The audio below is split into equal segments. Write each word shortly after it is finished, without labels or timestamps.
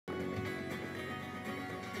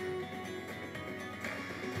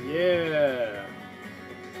Yeah.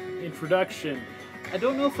 Introduction. I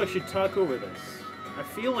don't know if I should talk over this. I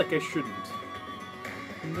feel like I shouldn't.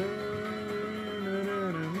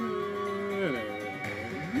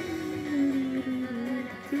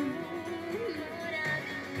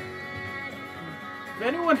 If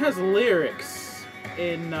anyone has lyrics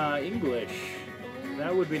in English,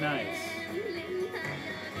 that would be nice.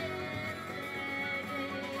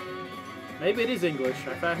 Maybe it is English.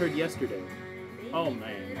 I thought I heard yesterday. Oh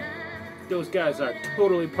man, those guys are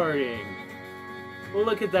totally partying.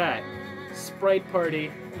 Look at that. Sprite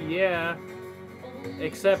party. Yeah.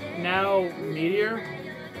 Except now, meteor?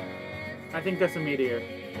 I think that's a meteor.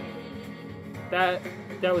 That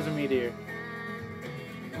was a meteor.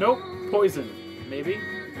 Nope, poison. Maybe?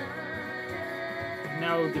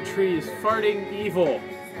 Now the tree is farting evil.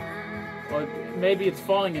 Or maybe it's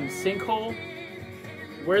falling in sinkhole?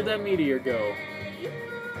 Where'd that meteor go?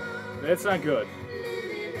 That's not good.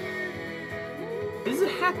 This is a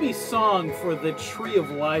happy song for the tree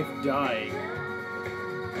of life dying.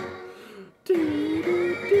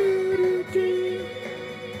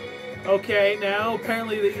 Okay, now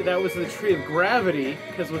apparently that was the tree of gravity,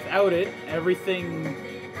 because without it, everything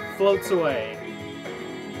floats away.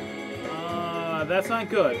 That's not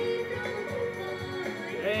good.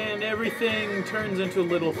 And everything turns into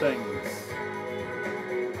little things.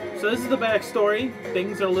 So this is the backstory.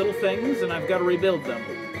 Things are little things, and I've got to rebuild them.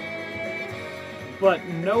 But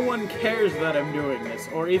no one cares that I'm doing this,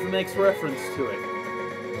 or even makes reference to it.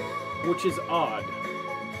 Which is odd.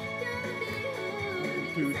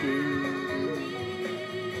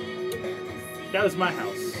 That was my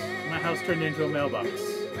house. My house turned into a mailbox.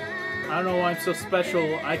 I don't know why I'm so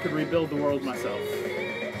special, I could rebuild the world myself.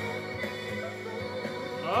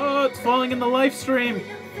 Oh, it's falling in the live stream!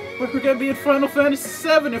 We're gonna be in Final Fantasy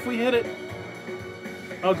VII if we hit it!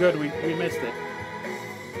 Oh good, we missed it.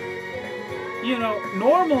 You know,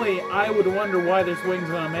 normally I would wonder why there's wings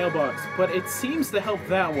on a mailbox, but it seems to help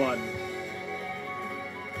that one.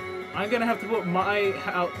 I'm gonna have to put my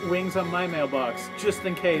wings on my mailbox, just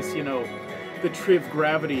in case, you know, the tree of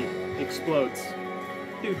gravity explodes.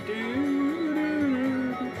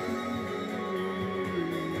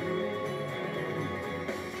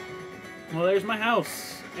 Well, there's my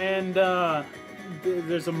house, and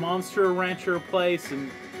there's a monster rancher place,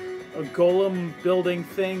 and a golem building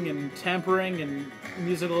thing, and tempering, and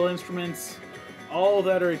musical instruments, all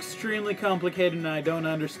that are extremely complicated and I don't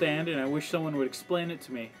understand, and I wish someone would explain it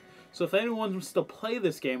to me. So if anyone wants to play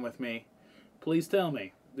this game with me, please tell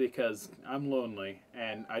me. Because I'm lonely,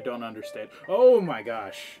 and I don't understand. Oh my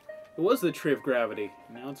gosh. It was the tree of gravity.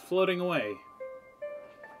 Now it's floating away.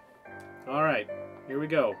 Alright, here we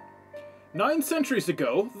go. 9 centuries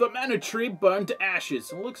ago, the mana tree burned to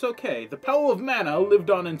ashes. It looks okay. The power of mana lived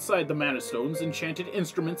on inside the mana stones, enchanted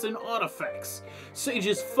instruments, and artifacts.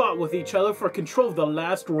 Sages fought with each other for control of the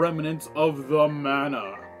last remnants of the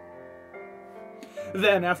mana.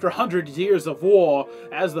 Then, after 100 years of war,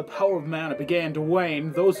 as the power of mana began to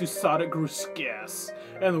wane, those who sought it grew scarce,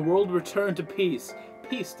 and the world returned to peace.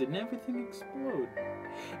 Peace, didn't everything explode?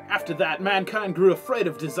 After that, mankind grew afraid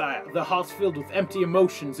of desire, their hearts filled with empty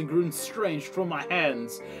emotions and grew estranged from my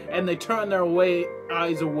hands, and they turned their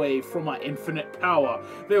eyes away from my infinite power.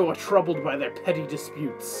 They were troubled by their petty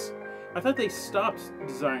disputes. I thought they stopped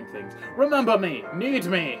desiring things. Remember me, need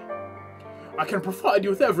me. I can provide you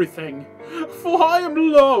with everything, for I am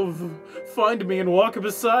love. Find me and walk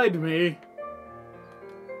beside me.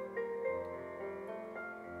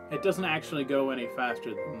 It doesn't actually go any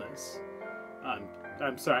faster than this.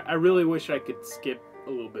 I'm sorry, I really wish I could skip a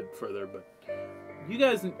little bit further, but you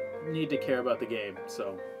guys need to care about the game,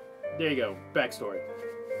 so there you go, backstory.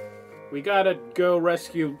 We gotta go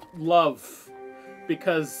rescue love,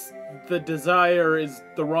 because the desire is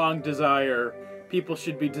the wrong desire. People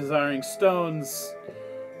should be desiring stones,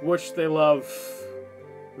 which they love.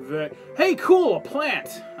 Hey, cool, a plant!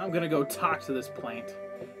 I'm gonna go talk to this plant.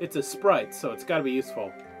 It's a sprite, so it's gotta be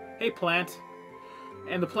useful. Hey, plant.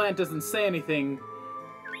 And the plant doesn't say anything,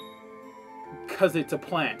 because it's a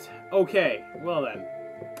plant. Okay, well then.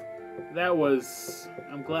 That was...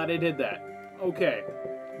 I'm glad I did that. Okay.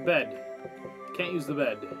 Bed. Can't use the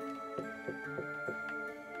bed.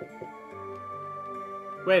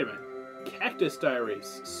 Wait a minute. Cactus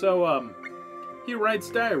diaries. So, he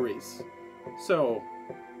writes diaries. So,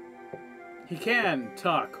 he can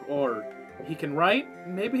talk, or he can write?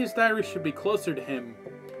 Maybe his diaries should be closer to him,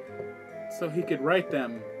 so he could write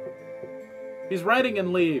them. He's writing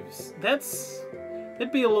in leaves.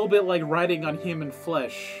 That'd be a little bit like writing on human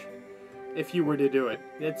flesh, if you were to do it.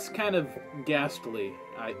 It's kind of ghastly,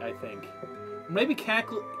 I think. Maybe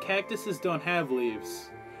cactuses don't have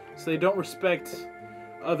leaves. so they don't respect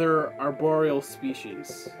other arboreal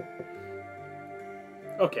species.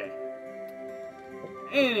 Okay.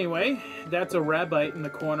 Anyway, that's a rabbite in the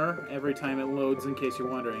corner every time it loads, in case you're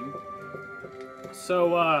wondering.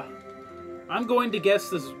 So, I'm going to guess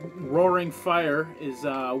this roaring fire is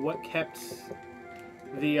what kept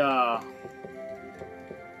the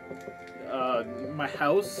my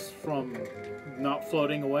house from not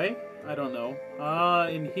floating away. I don't know.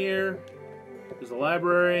 In here, there's a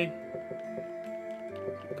library.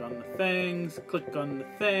 Click on the things, click on the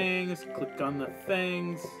things, click on the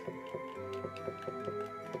things.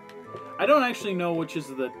 I don't actually know which is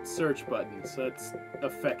the search button, so that's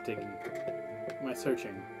affecting my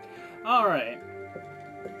searching. Alright.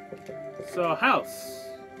 So, house.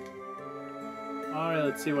 Alright,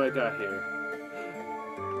 let's see what I got here.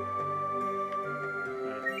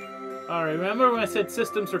 Alright, remember when I said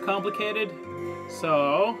systems were complicated?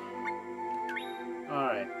 So...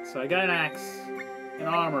 Alright, so I got an axe, an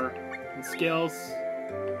armor, and skills.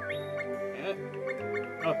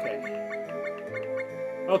 Okay.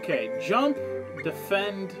 Okay, jump,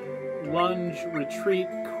 defend, lunge, retreat,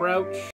 crouch,